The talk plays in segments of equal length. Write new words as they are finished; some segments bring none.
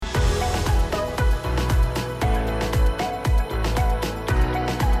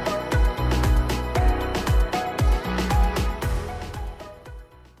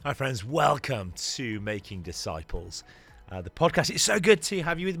Hi friends, welcome to Making Disciples, the podcast. It's so good to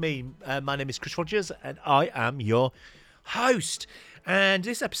have you with me. My name is Chris Rogers and I am your host. And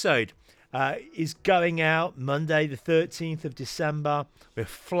this episode is going out Monday the 13th of December. We're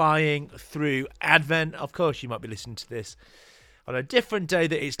flying through Advent. Of course, you might be listening to this on a different day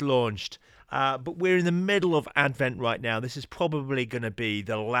that it's launched. But we're in the middle of Advent right now. This is probably going to be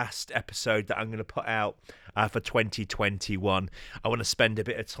the last episode that I'm going to put out for 2021. I want to spend a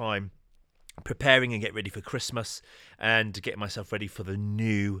bit of time preparing and get ready for Christmas and getting myself ready for the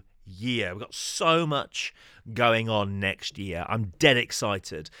new year. We've got so much going on next year. I'm dead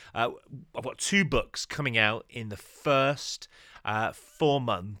excited. I've got 2 books coming out in the first 4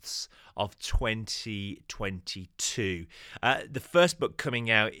 months of 2022. The first book coming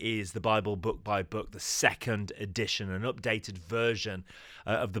out is the Bible Book by Book, the second edition, an updated version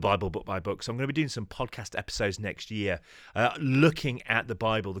of the Bible Book by Book. So I'm going to be doing some podcast episodes next year looking at the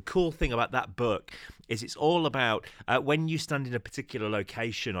Bible. The cool thing about that book is it's all about when you stand in a particular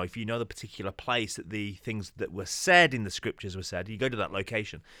location, or if you know the particular place that the things that were said in the scriptures were said, you go to that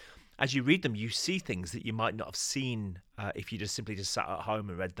location. As you read them, you see things that you might not have seen if you just simply sat at home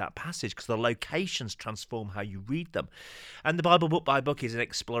and read that passage, because the locations transform how you read them. And the Bible Book by Book is an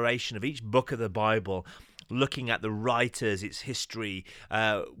exploration of each book of the Bible, looking at the writers, its history,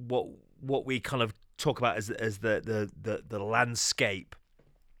 what we kind of talk about as the landscape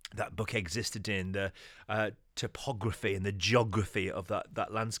that book existed in, the topography and the geography of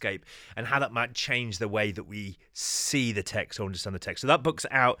that landscape, and how that might change the way that we see the text or understand the text. So that book's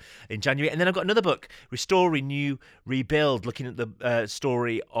out in January. And then I've got another book, Restore, Renew, Rebuild, looking at the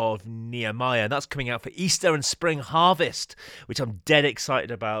story of Nehemiah. And that's coming out for Easter and Spring Harvest, which I'm dead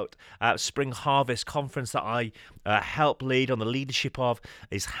excited about. Spring Harvest conference that I help lead on the leadership of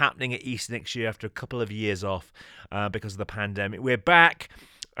is happening at Easter next year after a couple of years off because of the pandemic. We're back.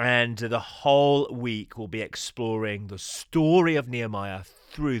 And the whole week we'll be exploring the story of Nehemiah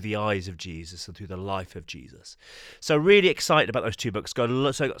through the eyes of Jesus and through the life of Jesus. So really excited about those 2 books.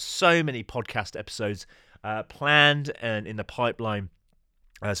 Got so many podcast episodes planned and in the pipeline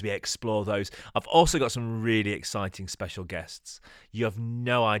as we explore those. I've also got some really exciting special guests. You have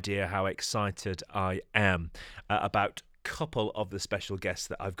no idea how excited I am about couple of the special guests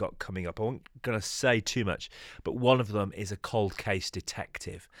that I've got coming up. I won't going to say too much, but one of them is a cold case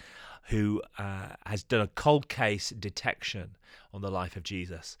detective who has done a cold case detection on the life of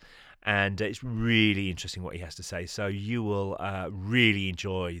Jesus, and it's really interesting what he has to say. So you will really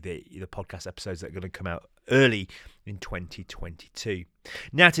enjoy the podcast episodes that are going to come out early in 2022.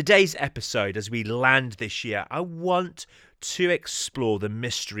 Now, today's episode, as we land this year, I want to explore the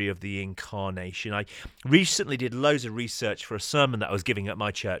mystery of the incarnation. I recently did loads of research for a sermon that I was giving at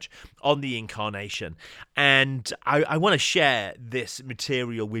my church on the incarnation, and I want to share this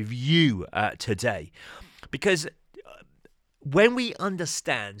material with you today, because when we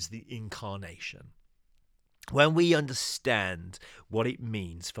understand the incarnation, when we understand what it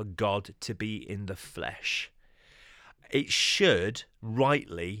means for God to be in the flesh, it should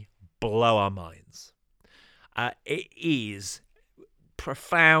rightly blow our minds. It is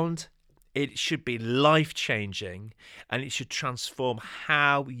profound, it should be life-changing, and it should transform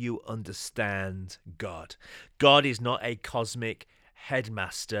how you understand God. God is not a cosmic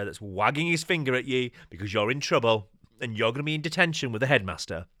headmaster that's wagging his finger at you because you're in trouble and you're going to be in detention with the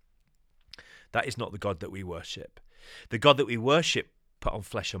headmaster. That is not the God that we worship. The God that we worship put on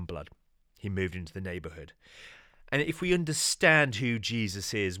flesh and blood. He moved into the neighborhood. And if we understand who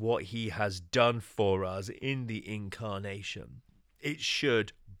Jesus is, what he has done for us in the incarnation, it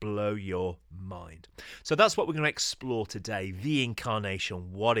should blow your mind. So that's what we're going to explore today. The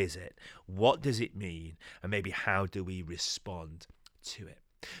incarnation. What is it? What does it mean? And maybe how do we respond to it?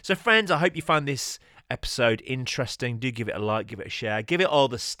 So friends, I hope you find this episode interesting. Do give it a like, give it a share, give it all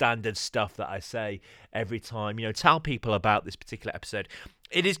the standard stuff that I say every time. Tell people about this particular episode.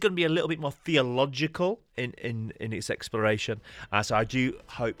 It is going to be a little bit more theological in its exploration. So I do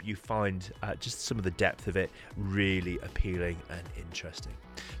hope you find just some of the depth of it really appealing and interesting.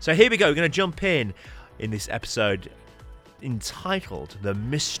 So here we go. We're going to jump in this episode entitled The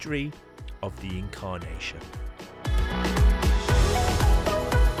Mystery of the Incarnation.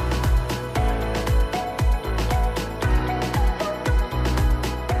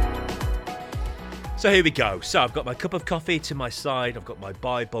 So here we go. So I've got my cup of coffee to my side, I've got my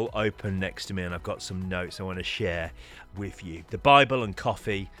Bible open next to me, and I've got some notes I want to share with you. The Bible and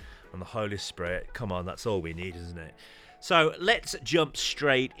coffee and the Holy Spirit, come on, that's all we need, isn't it? So let's jump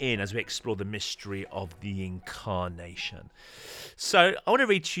straight in as we explore the mystery of the incarnation. So I want to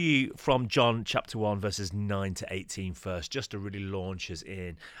read to you from John chapter 1, verses 9 to 18 first, just to really launch us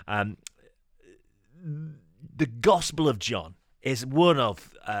in. The Gospel of John is one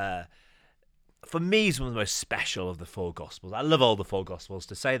of, for me, is one of the most special of the four Gospels. I love all the four Gospels.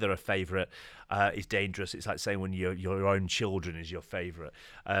 To say they're a favourite is dangerous. It's like saying when your own children is your favourite.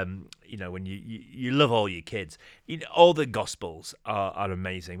 When you love all your kids. All the Gospels are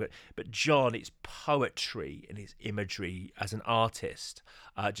amazing. But John, its poetry and its imagery as an artist,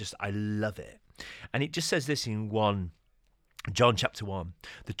 I love it. And it just says this in John chapter 1.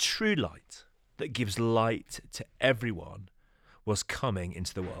 The true light that gives light to everyone was coming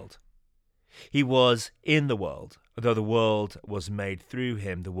into the world. He was in the world. Though the world was made through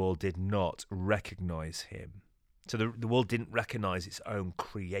him, the world did not recognize him. So the world didn't recognize its own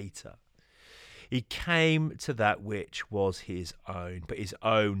creator. He came to that which was his own, but his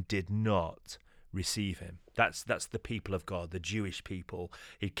own did not receive him. That's the people of God, the Jewish people.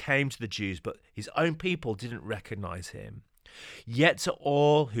 He came to the Jews, but his own people didn't recognize him. Yet to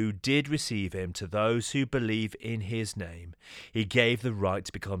all who did receive him, to those who believe in his name, he gave the right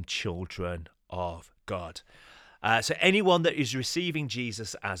to become children of God. So anyone that is receiving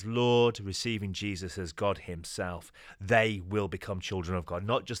Jesus as Lord, receiving Jesus as God himself, they will become children of God.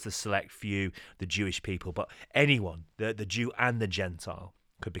 Not just the select few, the Jewish people, but anyone, the Jew and the Gentile,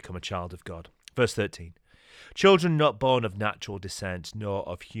 could become a child of God. Verse 13. Children not born of natural descent, nor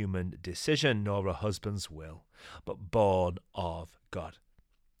of human decision, nor a husband's will, but born of God.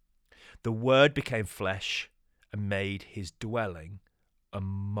 The Word became flesh and made his dwelling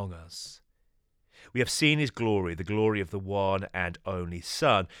among us. We have seen his glory, the glory of the one and only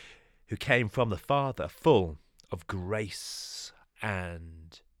Son, who came from the Father, full of grace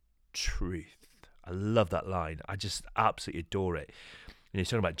and truth. I love that line. I just absolutely adore it. And he's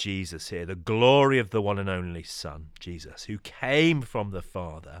talking about Jesus here, the glory of the one and only Son, Jesus, who came from the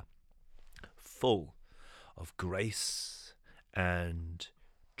Father, full of grace and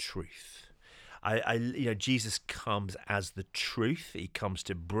truth. Jesus comes as the truth. He comes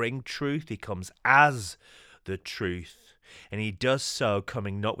to bring truth. He comes as the truth. And he does so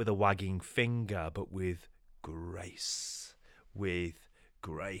coming not with a wagging finger, but with grace. With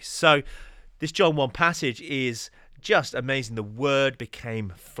grace. So this John 1 passage is just amazing. The Word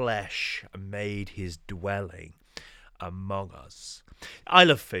became flesh and made his dwelling among us. I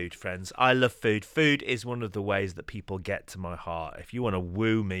love food, friends. I love food. Food is one of the ways that people get to my heart. If you want to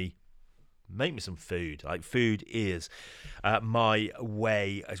woo me, make me some food. Like, food is my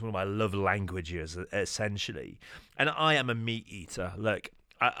way. It's one of my love languages, essentially. And I am a meat eater. Look,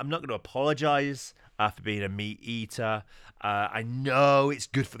 I'm not going to apologize for being a meat eater. I know it's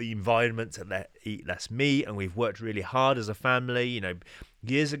good for the environment to eat less meat, and we've worked really hard as a family.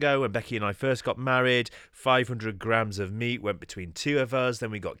 Years ago when Becky and I first got married, 500 grams of meat went between two of us.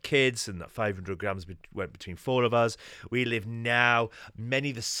 Then we got kids, and that 500 grams went between four of us. We live now,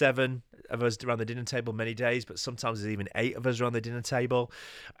 the 7 of us around the dinner table many days, but sometimes there's even 8 of us around the dinner table,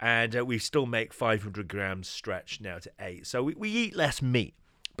 and we still make 500 grams stretch now to 8. So we eat less meat.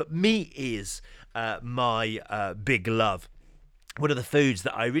 But meat is my big love. One of the foods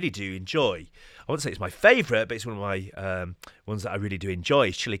that I really do enjoy. I won't say it's my favourite, but it's one of my ones that I really do enjoy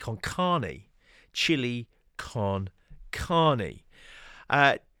is chili con carne. Chili con carne.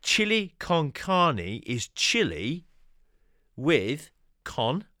 Chili con carne is chili with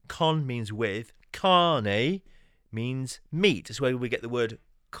con. Con means with. Carne means meat. That's where we get the word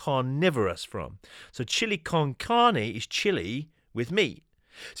carnivorous from. So chili con carne is chili with meat.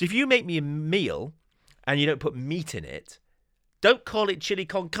 So if you make me a meal and you don't put meat in it, don't call it chili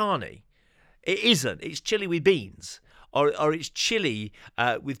con carne. It isn't. It's chili with beans, or it's chili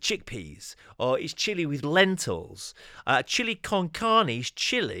with chickpeas, or it's chili with lentils. Chili con carne is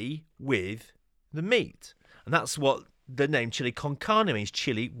chili with the meat. And that's what the name chili con carne means,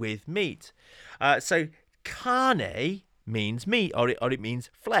 chili with meat. So carne means meat, or it means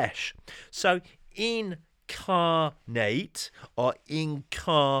flesh. So incarnate or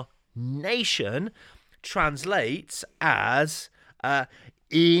incarnation translates as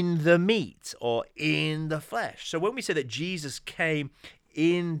in the meat or in the flesh. So when we say that Jesus came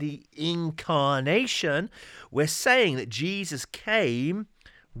in the incarnation, we're saying that Jesus came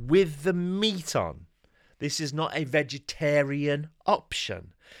with the meat on. This is not a vegetarian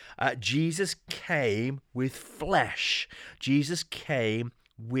option. Jesus came with flesh. Jesus came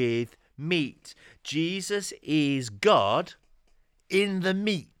with meat. Jesus is God in the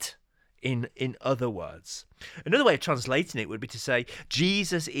meat, in other words. Another way of translating it would be to say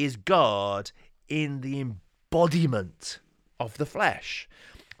Jesus is God in the embodiment of the flesh.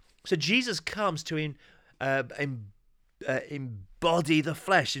 So Jesus comes to embody the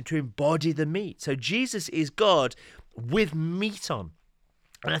flesh and to embody the meat. So Jesus is God with meat on.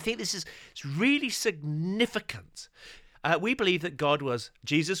 And I think it's really significant. We believe that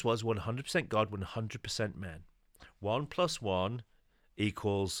Jesus was 100% God, 100% man. 1 + 1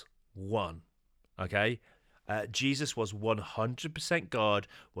 = 1. Okay? Jesus was 100% God,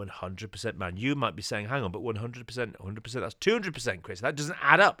 100% man. You might be saying, hang on, but 100%, that's 200%, Chris. That doesn't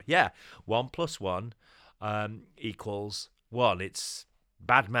add up. Yeah, 1 + 1 = 1. It's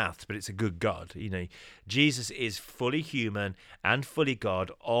bad maths, but it's a good God. Jesus is fully human and fully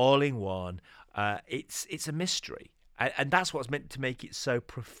God, all in one. It's a mystery, and that's what's meant to make it so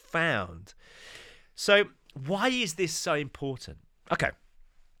profound. So why is this so important? Okay,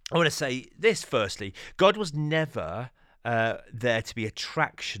 I want to say this firstly. God was never there to be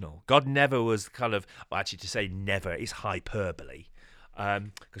attractional. God never was actually, to say never is hyperbole,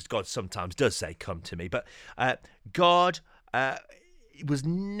 because God sometimes does say, come to me. But God was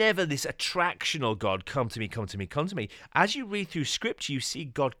never this attractional God, come to me, come to me, come to me. As you read through Scripture, you see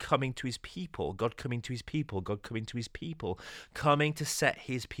God coming to his people, God coming to his people, God coming to his people, coming to set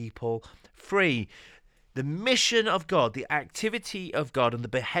his people free. The mission of God, the activity of God, and the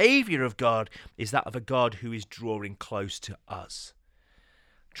behavior of God is that of a God who is drawing close to us.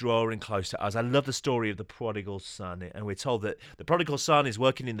 Drawing close to us. I love the story of the prodigal son, and we're told that the prodigal son is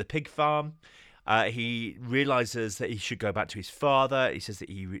working in the pig farm. He realizes that he should go back to his father. He says that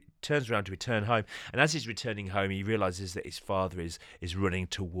he turns around to return home, and as he's returning home, he realizes that his father is running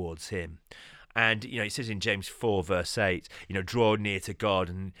towards him. And, it says in James 4, verse 8, draw near to God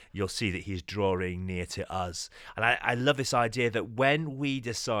and you'll see that he's drawing near to us. And I love this idea that when we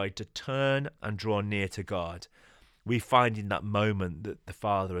decide to turn and draw near to God, we find in that moment that the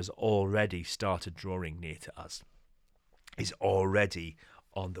Father has already started drawing near to us. He's already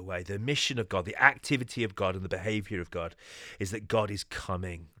on the way. The mission of God, the activity of God, and the behavior of God is that God is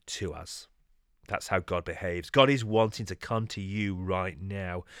coming to us. That's how God behaves. God is wanting to come to you right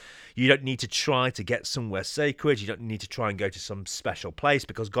now. You don't need to try to get somewhere sacred. You don't need to try and go to some special place,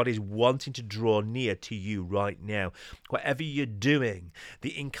 because God is wanting to draw near to you right now. Whatever you're doing,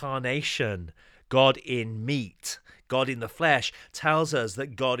 the incarnation, God in meat, God in the flesh, tells us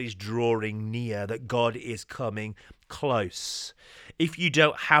that God is drawing near, that God is coming close. If you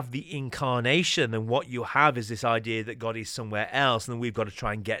don't have the incarnation, then what you have is this idea that God is somewhere else and then we've got to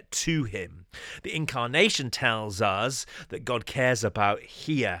try and get to him. The incarnation tells us that God cares about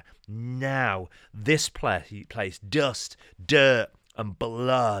here, now, this place, dust, dirt, and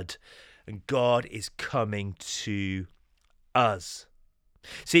blood. And God is coming to us.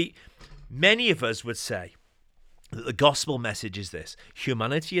 See, many of us would say that the gospel message is this: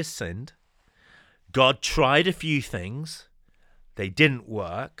 humanity has sinned. God tried a few things. They didn't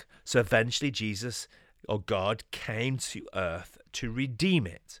work. So eventually Jesus, or God, came to earth to redeem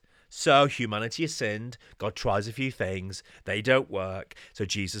it. So humanity has sinned. God tries a few things. They don't work. So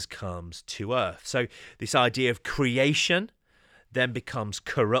Jesus comes to earth. So this idea of creation then becomes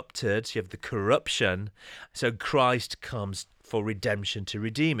corrupted. You have the corruption. So Christ comes for redemption to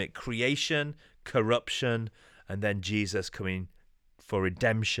redeem it. Creation, corruption, and then Jesus coming for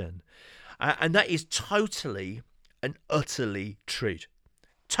redemption. And that is totally and utterly true.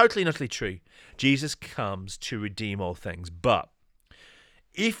 Totally and utterly true. Jesus comes to redeem all things. But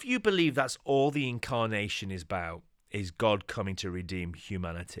if you believe that's all the incarnation is about, is God coming to redeem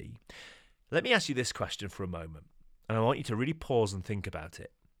humanity, let me ask you this question for a moment. And I want you to really pause and think about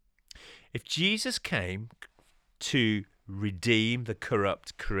it. If Jesus came to redeem the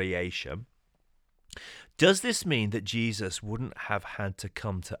corrupt creation, does this mean that Jesus wouldn't have had to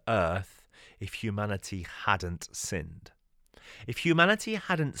come to earth if humanity hadn't sinned? If humanity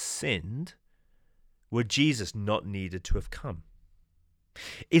hadn't sinned, would Jesus not needed to have come?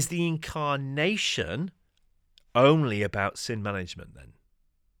 Is the incarnation only about sin management then?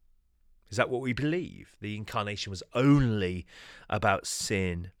 Is that what we believe? The incarnation was only about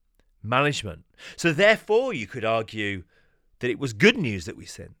sin management. So therefore you could argue that it was good news that we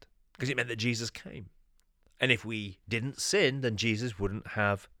sinned, because it meant that Jesus came. And if we didn't sin, then Jesus wouldn't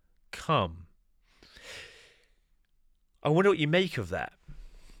have come. I wonder what you make of that.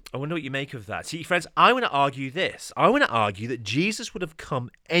 See, friends, I want to argue this. I want to argue that Jesus would have come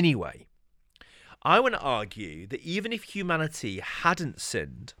anyway. I want to argue that even if humanity hadn't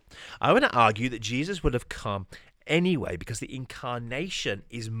sinned, I want to argue that Jesus would have come anyway, because the incarnation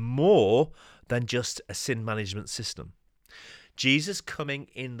is more than just a sin management system. Jesus coming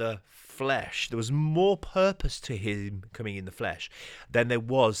in the flesh, there was more purpose to him coming in the flesh than there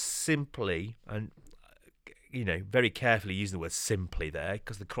was simply, and very carefully using the word simply there,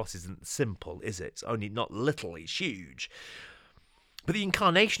 because the cross isn't simple, is it? It's only not little, it's huge. But the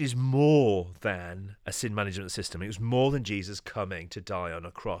incarnation is more than a sin management system. It was more than Jesus coming to die on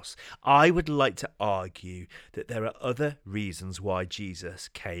a cross. I would like to argue that there are other reasons why Jesus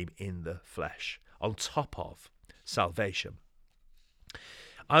came in the flesh, on top of salvation.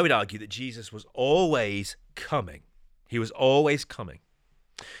 I would argue that Jesus was always coming. He was always coming.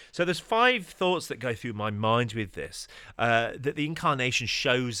 So there's 5 thoughts that go through my mind with this, that the incarnation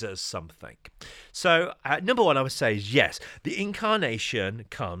shows us something. So number 1, I would say is yes, the incarnation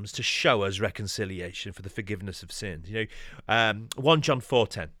comes to show us reconciliation for the forgiveness of sins. 1 John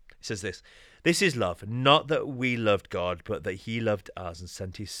 4:10, it says this: "This is love, not that we loved God, but that he loved us and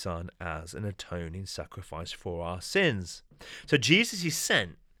sent his son as an atoning sacrifice for our sins." So Jesus is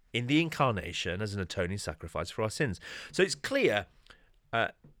sent in the incarnation as an atoning sacrifice for our sins. So it's clear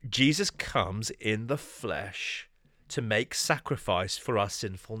Jesus comes in the flesh to make sacrifice for our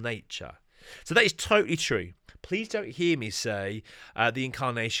sinful nature. So that is totally true. Please don't hear me say the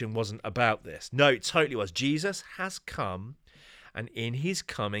incarnation wasn't about this. No, it totally was. Jesus has come, and in his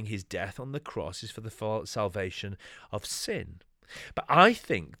coming, his death on the cross is for the salvation of sin. But I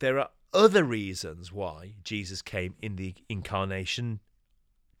think there are other reasons why Jesus came in the incarnation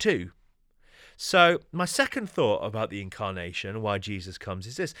too. So my second thought about the incarnation, why Jesus comes,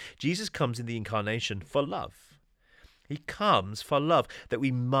 is this: Jesus comes in the incarnation for love. He comes for love, that we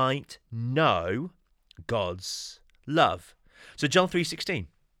might know God's love. So John 3:16,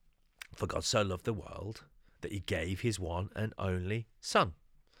 "For God so loved the world that he gave his one and only Son,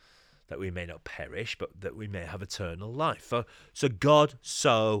 that we may not perish, but that we may have eternal life." So God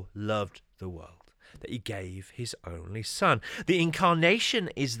so loved the world that he gave his only Son. The incarnation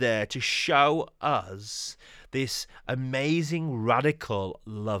is there to show us this amazing, radical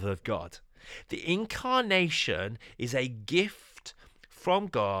love of God. The incarnation is a gift from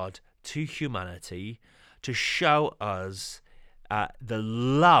God to humanity to show us the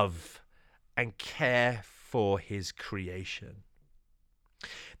love and care for his creation.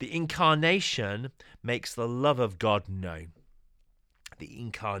 The incarnation makes the love of God known. The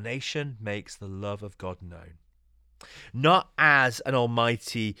incarnation makes the love of God known. Not as an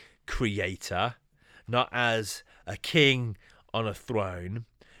almighty creator, not as a king on a throne,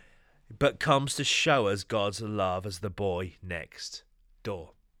 but comes to show us God's love as the boy next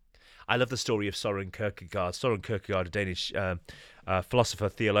door. I love the story of Søren Kierkegaard. Søren Kierkegaard, a Danish philosopher,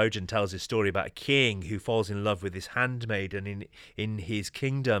 theologian, tells his story about a king who falls in love with his handmaiden in his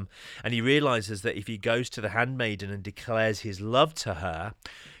kingdom. And he realizes that if he goes to the handmaiden and declares his love to her,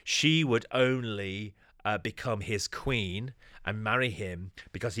 she would only become his queen and marry him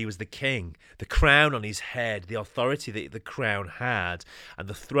because he was the king. The crown on his head, the authority that the crown had, and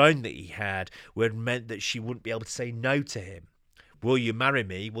the throne that he had would meant that she wouldn't be able to say no to him. Will you marry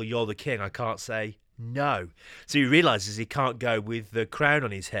me? Well, you're the king. I can't say no. So he realizes he can't go with the crown on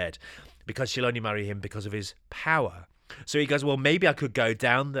his head because she'll only marry him because of his power. So he goes, well, maybe I could go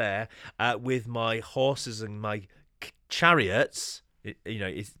down there with my horses and my chariots.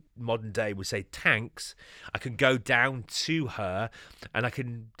 It's modern day we say tanks. I can go down to her and I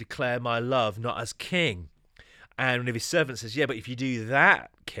can declare my love not as king. And one of his servants says, yeah, but if you do that,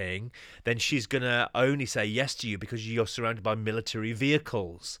 king, then she's going to only say yes to you because you're surrounded by military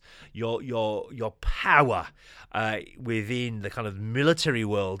vehicles. Your power within the kind of military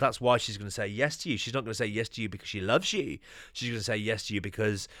world, that's why she's going to say yes to you. She's not going to say yes to you because she loves you. She's going to say yes to you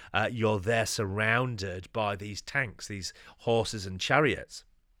because you're there surrounded by these tanks, these horses and chariots.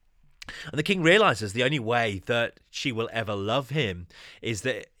 And the king realizes the only way that she will ever love him is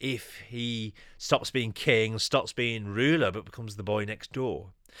that if he stops being king, stops being ruler, but becomes the boy next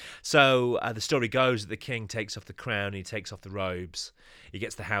door. So the story goes that the king takes off the crown, he takes off the robes, he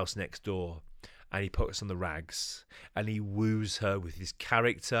gets the house next door, and he puts on the rags, and he woos her with his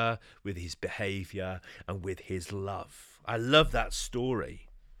character, with his behavior, and with his love. I love that story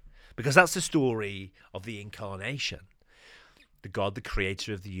because that's the story of the incarnation. The God, the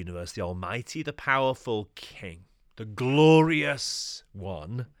creator of the universe, the almighty, the powerful king, the glorious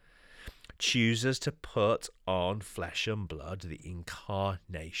one, chooses to put on flesh and blood, the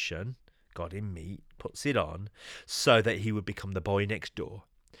incarnation, God in meat, puts it on, so that he would become the boy next door,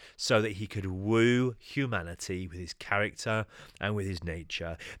 so that he could woo humanity with his character and with his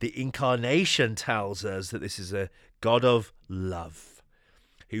nature. The incarnation tells us that this is a God of love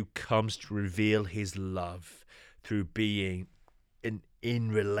who comes to reveal his love through being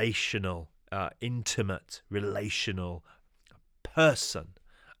in relational, intimate, relational person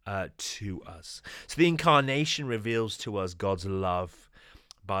to us. So the incarnation reveals to us God's love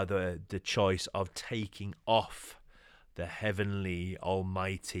by the choice of taking off the heavenly,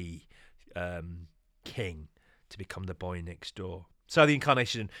 almighty king to become the boy next door. So the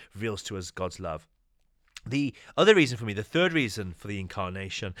incarnation reveals to us God's love. The other reason for me, the third reason for the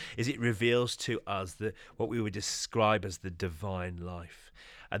incarnation, is it reveals to us what we would describe as the divine life.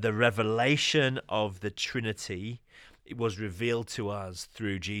 The revelation of the Trinity, it was revealed to us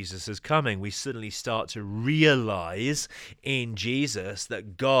through Jesus' coming. We suddenly start to realize in Jesus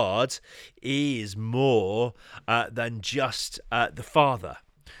that God is more than just the Father.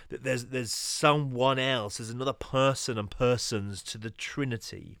 That there's someone else, there's another person and persons to the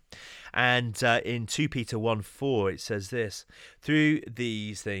Trinity. And in 2 Peter 1:4 it says this: through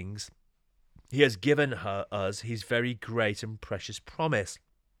these things he has given us his very great and precious promise,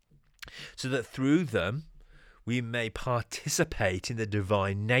 so that through them we may participate in the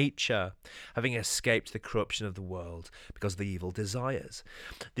divine nature, having escaped the corruption of the world because of the evil desires.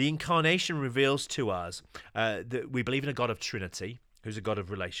 The incarnation reveals to us that we believe in a God of Trinity, who's a God of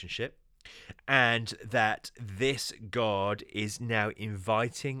relationship, and that this God is now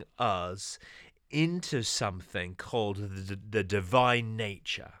inviting us into something called the divine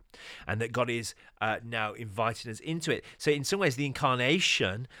nature, and that God is now inviting us into it. So in some ways, the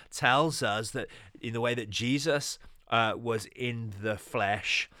incarnation tells us that in the way that Jesus was in the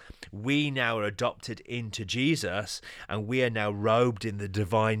flesh, we now are adopted into Jesus, and we are now robed in the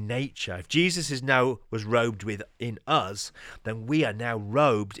divine nature. If Jesus was robed in us, then we are now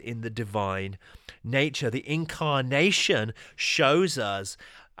robed in the divine nature. The incarnation shows us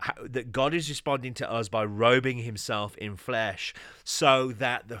that God is responding to us by robing himself in flesh, so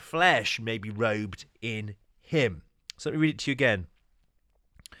that the flesh may be robed in him. So let me read it to you again.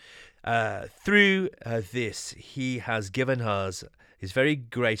 Through this he has given us his very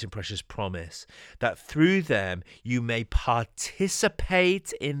great and precious promise, that through them you may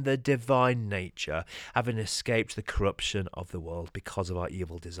participate in the divine nature, having escaped the corruption of the world because of our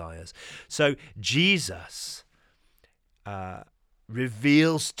evil desires. So Jesus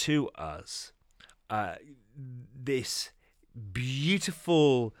reveals to us this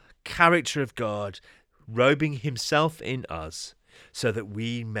beautiful character of God robing himself in us, so that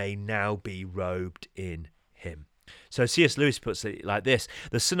we may now be robed in him. So C.S. Lewis puts it like this: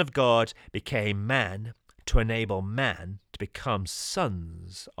 the Son of God became man to enable man to become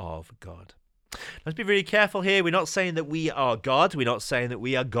sons of God. Let's be really careful here. We're not saying that we are God. We're not saying that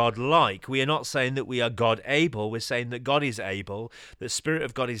we are God-like. We are not saying that we are God-able. We're saying that God is able, that the Spirit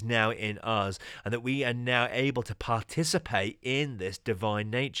of God is now in us, and that we are now able to participate in this divine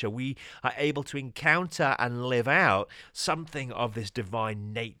nature. We are able to encounter and live out something of this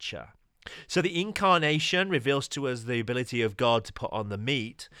divine nature. So the incarnation reveals to us the ability of God to put on the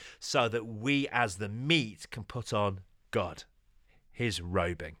meat, so that we as the meat can put on God, his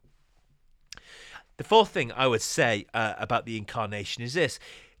robing. The fourth thing I would say about the incarnation is this: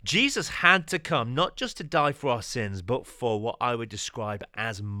 Jesus had to come not just to die for our sins, but for what I would describe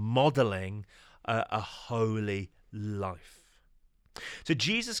as modeling a holy life. So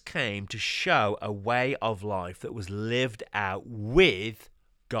Jesus came to show a way of life that was lived out with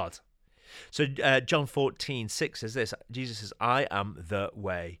God. So John 14:6 says this: Jesus says, I am the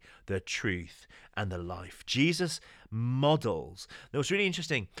way, the truth, and the life. Jesus models. That was really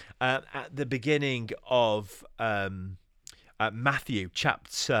interesting. At the beginning of Matthew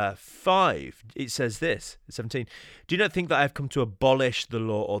chapter 5, it says this, 17, do not think that I have come to abolish the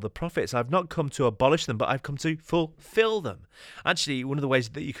law or the prophets. I've not come to abolish them, but I've come to fulfill them. Actually, one of the ways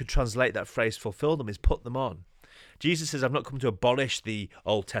that you could translate that phrase, fulfill them, is put them on. Jesus says, I've not come to abolish the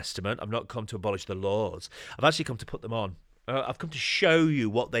Old Testament. I've not come to abolish the laws. I've actually come to put them on. I've come to show you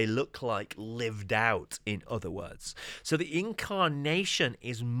what they look like lived out, in other words. So the incarnation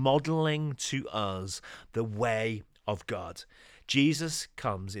is modeling to us the way of God. Jesus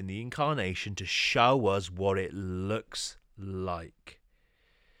comes in the incarnation to show us what it looks like.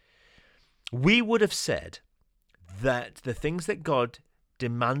 We would have said that the things that God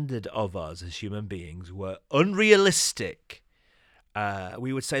demanded of us as human beings were unrealistic.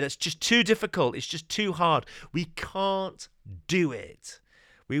 We would say that's just too difficult. It's just too hard. We can't do it.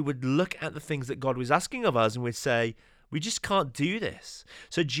 We would look at the things that God was asking of us and we'd say, we just can't do this.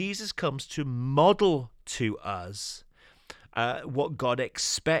 So Jesus comes to model to us what God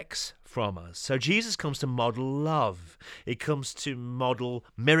expects from us. So Jesus comes to model love. He comes to model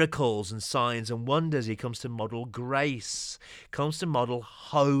miracles and signs and wonders. He comes to model grace. He comes to model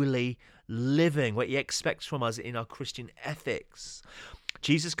holy living, what he expects from us in our Christian ethics.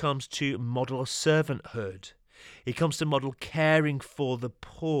 Jesus comes to model servanthood. He comes to model caring for the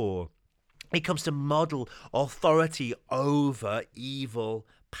poor. He comes to model authority over evil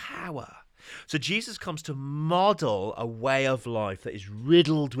power. So Jesus comes to model a way of life that is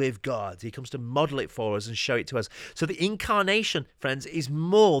riddled with God. He comes to model it for us and show it to us. So the incarnation, friends, is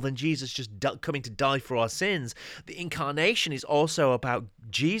more than Jesus just coming to die for our sins. The incarnation is also about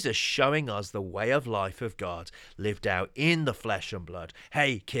Jesus showing us the way of life of God lived out in the flesh and blood.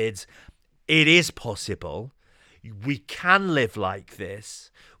 Hey, kids, it is possible. We can live like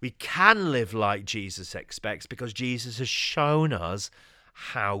this. We can live like Jesus expects because Jesus has shown us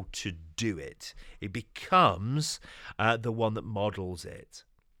how to do it. It becomes the one that models it.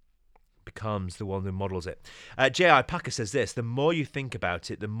 J.I. Packer says this: the more you think about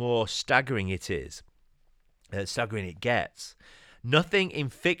it, the more staggering it is. Staggering it gets. Nothing in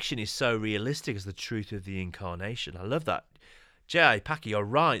fiction is so realistic as the truth of the incarnation. I love that. J.I. Packer, you're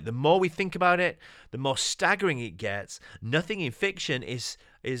right. The more we think about it, the more staggering it gets. Nothing in fiction is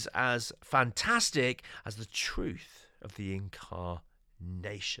as fantastic as the truth of the incarnation.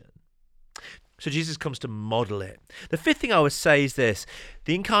 So Jesus comes to model it. The fifth thing I would say is this: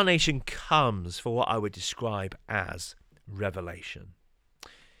 the incarnation comes for what I would describe as revelation.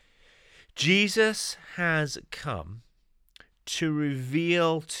 Jesus has come to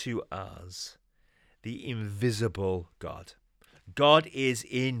reveal to us the invisible God. God is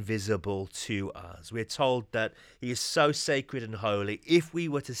invisible to us. We're told that he is so sacred and holy. If we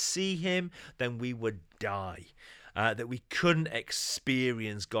were to see him, then we would die. That we couldn't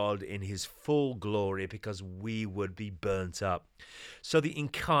experience God in his full glory because we would be burnt up. So the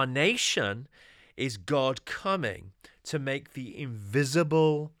incarnation is God coming to make the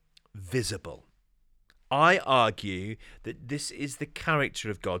invisible visible. I argue that this is the character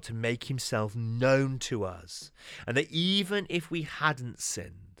of God, to make himself known to us, and that even if we hadn't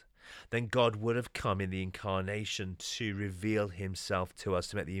sinned, then God would have come in the incarnation to reveal himself to us,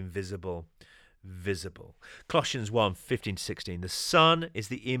 to make the invisible visible. Colossians 1:15-16. The Son is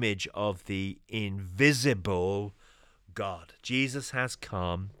the image of the invisible God. Jesus has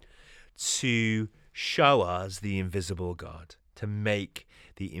come to show us the invisible God, to make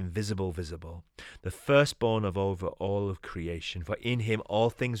the invisible visible, the firstborn of over all of creation. For in him all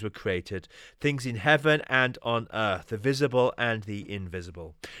things were created, things in heaven and on earth, the visible and the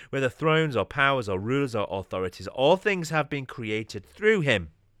invisible. Whether thrones or powers or rulers or authorities, all things have been created through him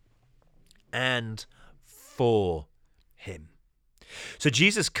and for him. So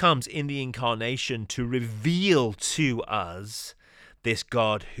Jesus comes in the incarnation to reveal to us this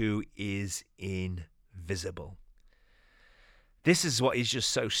God who is invisible. This is what is just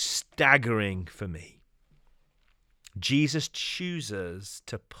so staggering for me. Jesus chooses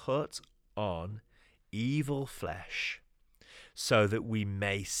to put on evil flesh so that we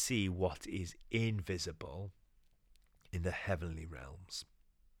may see what is invisible in the heavenly realms.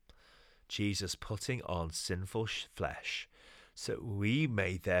 Jesus putting on sinful flesh so we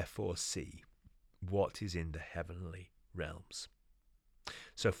may therefore see what is in the heavenly realms.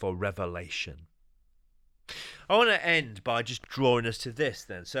 So for revelation. I want to end by just drawing us to this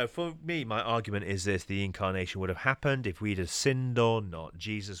then. So for me, my argument is this: the incarnation would have happened if we'd have sinned or not.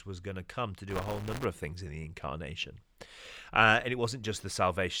 Jesus was going to come to do a whole number of things in the incarnation. And it wasn't just the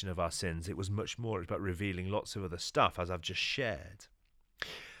salvation of our sins. It was much more. It was about revealing lots of other stuff, as I've just shared.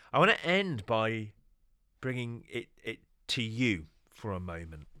 I want to end by bringing it to you for a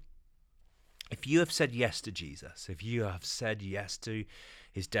moment. If you have said yes to Jesus, if you have said yes to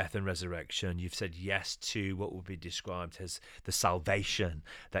his death and resurrection, you've said yes to what would be described as the salvation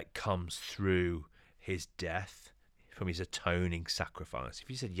that comes through his death, from his atoning sacrifice, if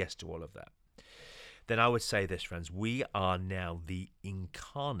you said yes to all of that, then I would say this, friends: we are now the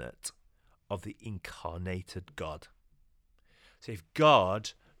incarnate of the incarnated God. So if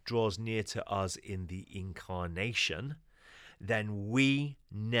God draws near to us in the incarnation, then we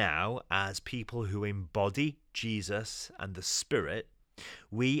now, as people who embody Jesus and the Spirit,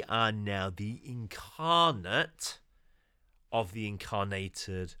 we are now the incarnate of the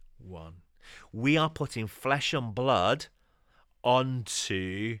incarnated one. We are putting flesh and blood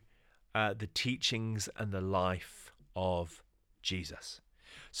onto the teachings and the life of Jesus.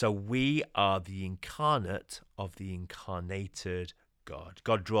 So we are the incarnate of the incarnated God.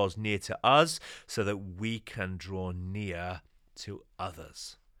 God draws near to us so that we can draw near to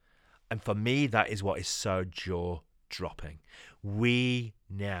others. And for me, that is what is so jaw-dropping. We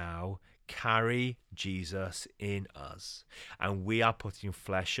now carry Jesus in us, and we are putting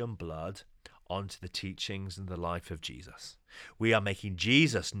flesh and blood onto the teachings and the life of Jesus. We are making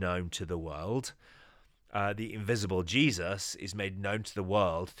Jesus known to the world, the invisible Jesus is made known to the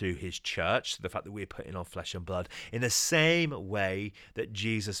world through his church, the fact that we're putting on flesh and blood, in the same way that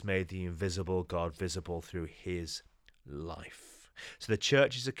Jesus made the invisible God visible through his life. So the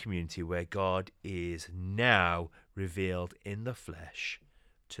church is a community where God is now revealed in the flesh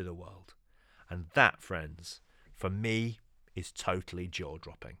to the world. And that, friends, for me, is totally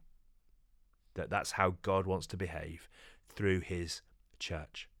jaw-dropping. That's how God wants to behave through his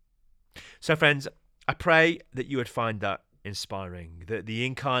church. So, friends, I pray that you would find that inspiring, that the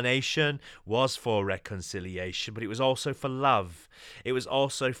incarnation was for reconciliation, but it was also for love. It was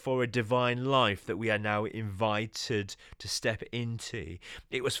also for a divine life that we are now invited to step into.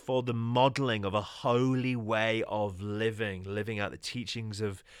 It was for the modeling of a holy way of living out the teachings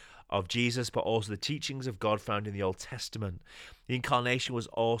of Jesus, but also the teachings of God found in the Old Testament. The incarnation was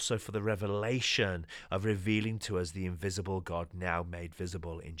also for the revelation of revealing to us the invisible God now made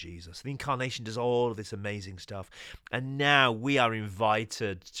visible in Jesus. The incarnation does all of this amazing stuff, and now we are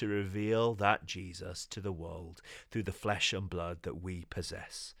invited to reveal that Jesus to the world through the flesh and blood that we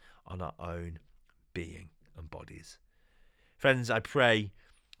possess on our own being and bodies. Friends, I pray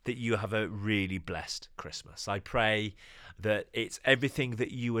that you have a really blessed Christmas. I pray that it's everything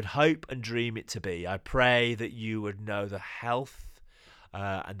that you would hope and dream it to be. I pray that you would know the health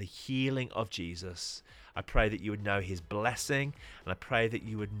and the healing of Jesus. I pray that you would know his blessing, and I pray that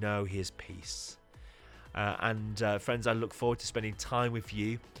you would know his peace. Friends, I look forward to spending time with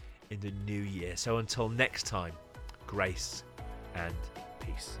you in the new year. So until next time, grace and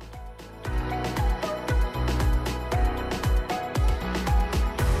peace.